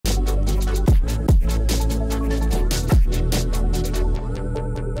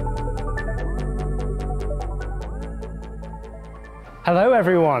Hello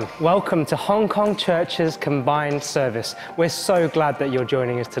everyone, welcome to Hong Kong Church's combined service. We're so glad that you're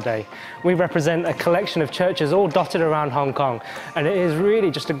joining us today. We represent a collection of churches all dotted around Hong Kong, and it is really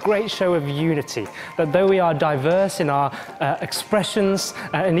just a great show of unity, that though we are diverse in our expressions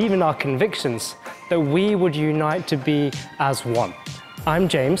and even our convictions, that we would unite to be as one. I'm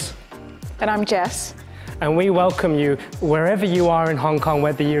James. And I'm Jess. And we welcome you wherever you are in Hong Kong,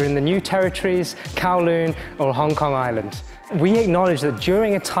 whether you're in the New Territories, Kowloon or Hong Kong Island. We acknowledge that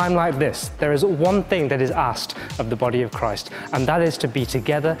during a time like this, there is one thing that is asked of the body of Christ, and that is to be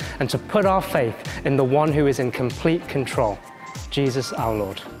together and to put our faith in the one who is in complete control, Jesus our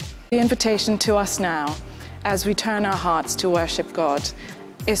Lord. The invitation to us now, as we turn our hearts to worship God,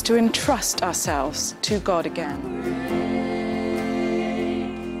 is to entrust ourselves to God again.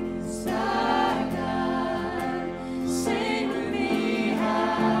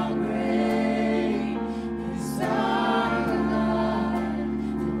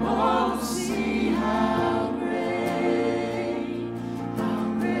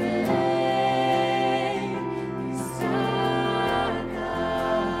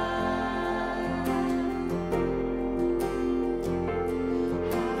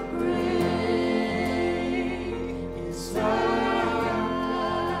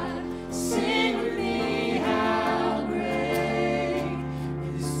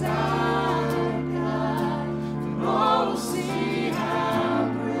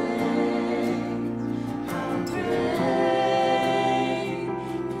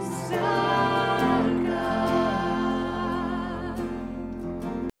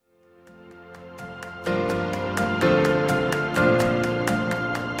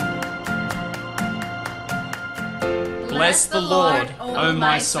 Bless the Lord, O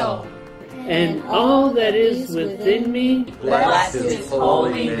my soul. And all that is within me, bless His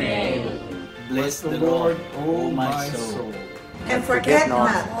holy name. Bless the Lord, O my soul. And forget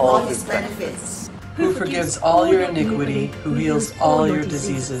not all His benefits. Who forgives all your iniquity, who heals all your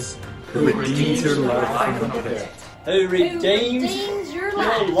diseases. Who redeems your life from the pit. Who redeems your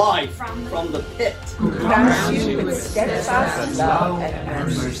life from the pit. Who crowns you with steadfast love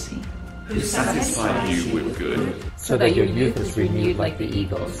and mercy. Who satisfies you with good, so that your youth is renewed like the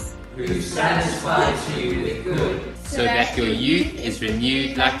eagles. Who satisfies you with good, so that your youth is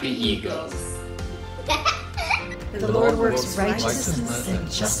renewed like the eagles. The Lord works righteousness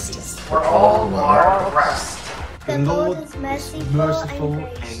and justice for all who are oppressed. The Lord is merciful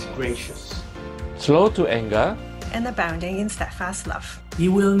and gracious, slow to anger, and abounding in steadfast love. He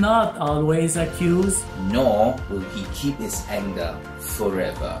will not always accuse, nor will He keep His anger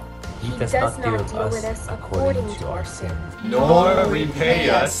forever. He does not deal with us according to our sins, nor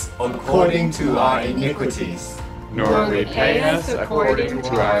repay us according to our iniquities. Nor repay us according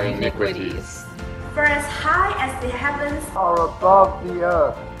to our iniquities. For as high as the heavens are above the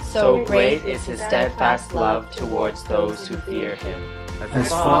earth, so great is His steadfast love towards those who fear Him. As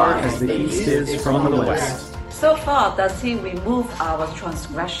far as the east is from the west, so far does He remove our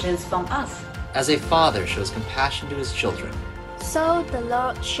transgressions from us. As a father shows compassion to his children, so the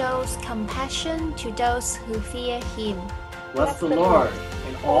Lord shows compassion to those who fear Him. Bless the Lord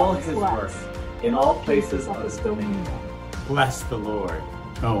in all His works, in all places of His dominion. Bless the Lord,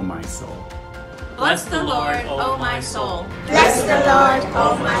 O my soul. Bless the Lord, O my soul. Bless the Lord,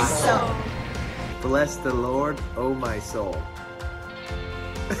 O my soul. Bless the Lord, O my soul.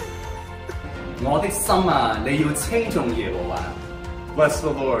 我的心啊，你要稱頌耶和華。Bless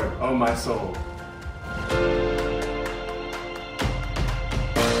the Lord, O my soul.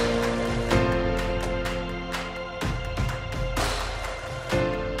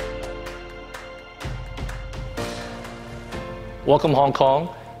 Welcome Hong Kong.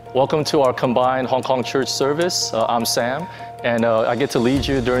 Welcome to our combined Hong Kong church service. I'm Sam, and I get to lead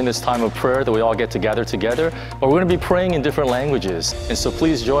you during this time of prayer that we all get to gather together. But we're going to be praying in different languages, and so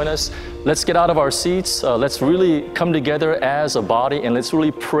please join us. Let's get out of our seats. Let's really come together as a body, and let's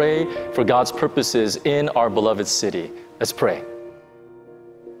really pray for God's purposes in our beloved city. Let's pray.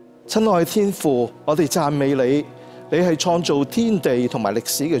 親愛天父，我哋讚美你。你係創造天地同埋歷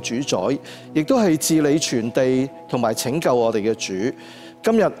史嘅主宰，亦都係治理全地同埋拯救我哋嘅主。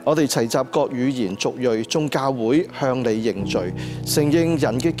今日我哋齊集各語言族裔眾教會向你認罪，承認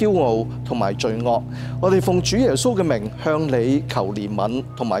人嘅驕傲同埋罪惡。我哋奉主耶穌嘅名向你求憐憫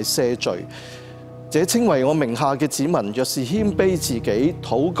同埋赦罪。這稱為我名下嘅子民，若是謙卑自己，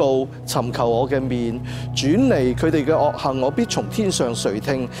禱告，尋求我嘅面，轉離佢哋嘅惡行，我必從天上垂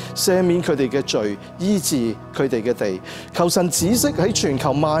聽，赦免佢哋嘅罪，醫治佢哋嘅地。求神止息喺全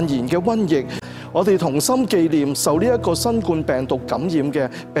球蔓延嘅瘟疫，我哋同心紀念受呢一個新冠病毒感染嘅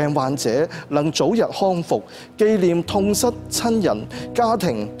病患者能早日康復，紀念痛失親人家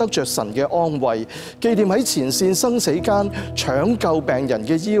庭得着神嘅安慰，紀念喺前線生死間搶救病人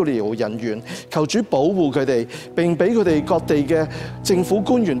嘅醫療人員，求主保護佢哋，並俾佢哋各地嘅政府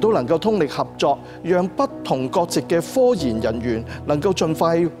官員都能夠通力合作，讓不同國籍嘅科研人員能夠盡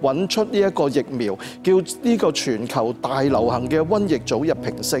快揾出呢一個疫苗，叫呢個全球大流行嘅瘟疫早日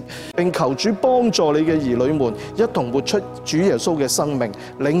平息，並求主幫助你嘅兒女們一同活出主耶穌嘅生命，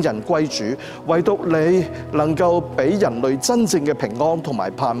領人歸主。唯獨你能夠俾人類真正嘅平安同埋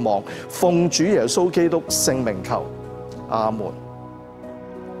盼望，奉主耶穌基督聖名求，阿門。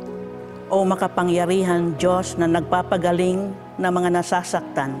O makapangyarihan Diyos na nagpapagaling ng mga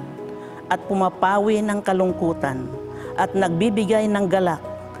nasasaktan at pumapawi ng kalungkutan at nagbibigay ng galak,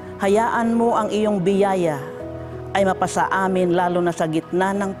 hayaan mo ang iyong biyaya ay mapasa amin lalo na sa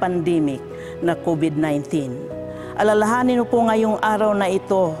gitna ng pandemic na COVID-19. Alalahanin mo po ngayong araw na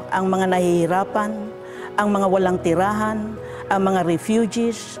ito ang mga nahihirapan, ang mga walang tirahan, ang mga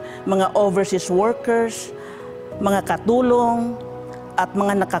refugees, mga overseas workers, mga katulong, at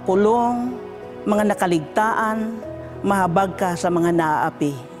mga nakakulong, mga nakaligtaan, mahabag ka sa mga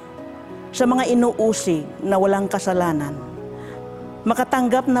naaapi. Sa mga inuusig na walang kasalanan,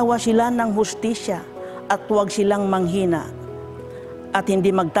 makatanggap nawa sila ng hustisya at huwag silang manghina at hindi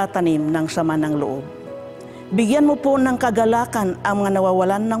magtatanim ng sama ng loob. Bigyan mo po ng kagalakan ang mga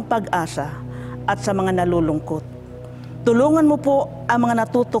nawawalan ng pag-asa at sa mga nalulungkot. Tulungan mo po ang mga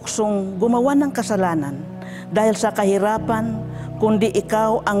natutuksong gumawa ng kasalanan dahil sa kahirapan, kundi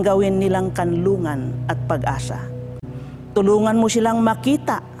ikaw ang gawin nilang kanlungan at pag-asa. Tulungan mo silang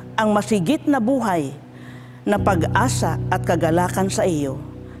makita ang masigit na buhay na pag-asa at kagalakan sa iyo.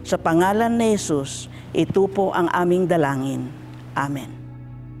 Sa pangalan ni Jesus, ito po ang aming dalangin. Amen.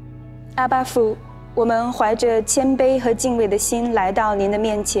 阿爸父，我们怀着谦卑和敬畏的心来到您的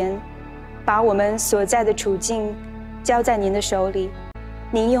面前，把我们所在的处境交在您的手里。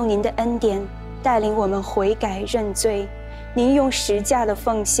您用您的恩典带领我们悔改认罪。您用十架的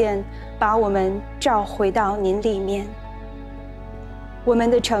奉献把我们召回到您里面。我们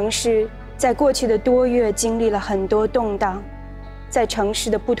的城市在过去的多月经历了很多动荡，在城市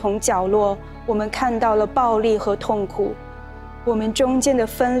的不同角落，我们看到了暴力和痛苦，我们中间的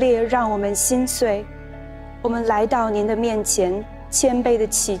分裂让我们心碎。我们来到您的面前，谦卑地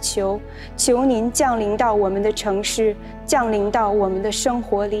祈求，求您降临到我们的城市，降临到我们的生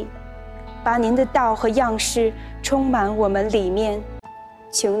活里，把您的道和样式充满我们里面，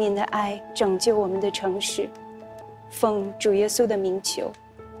求您的爱拯救我们的城市，奉主耶稣的名求，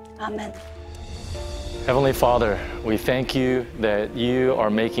阿门。Heavenly Father, we thank you that you are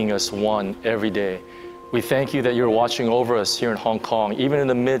making us one every day. We thank you that you're watching over us here in Hong Kong, even in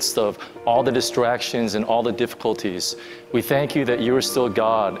the midst of all the distractions and all the difficulties. We thank you that you are still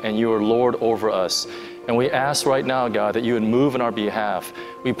God and you are Lord over us. And we ask right now, God, that you would move on our behalf.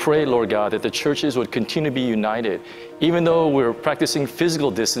 We pray, Lord God, that the churches would continue to be united. Even though we're practicing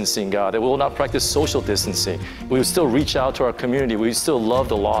physical distancing, God, that we will not practice social distancing. We will still reach out to our community. We will still love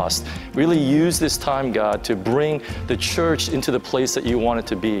the lost. Really use this time, God, to bring the church into the place that you want it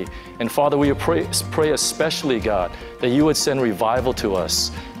to be. And Father, we pray especially, God, that you would send revival to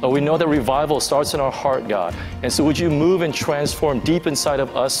us. Lord, we know that revival starts in our heart, God. And so would you move and transform deep inside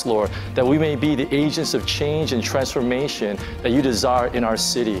of us, Lord, that we may be the agents of change and transformation that you desire in our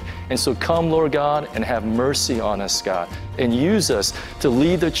city. And so come, Lord God, and have mercy on us, God, and use us to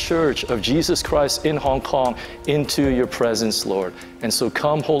lead the church of Jesus Christ in Hong Kong into your presence, Lord. And so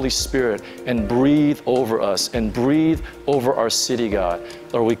come, Holy Spirit, and breathe over us and breathe over our city, God.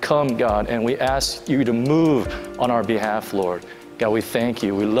 Lord, we come, God, and we ask you to move on our behalf, Lord. God, we thank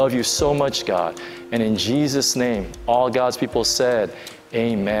you. We love you so much, God. And in Jesus' name, all God's people said,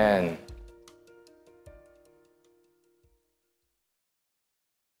 amen.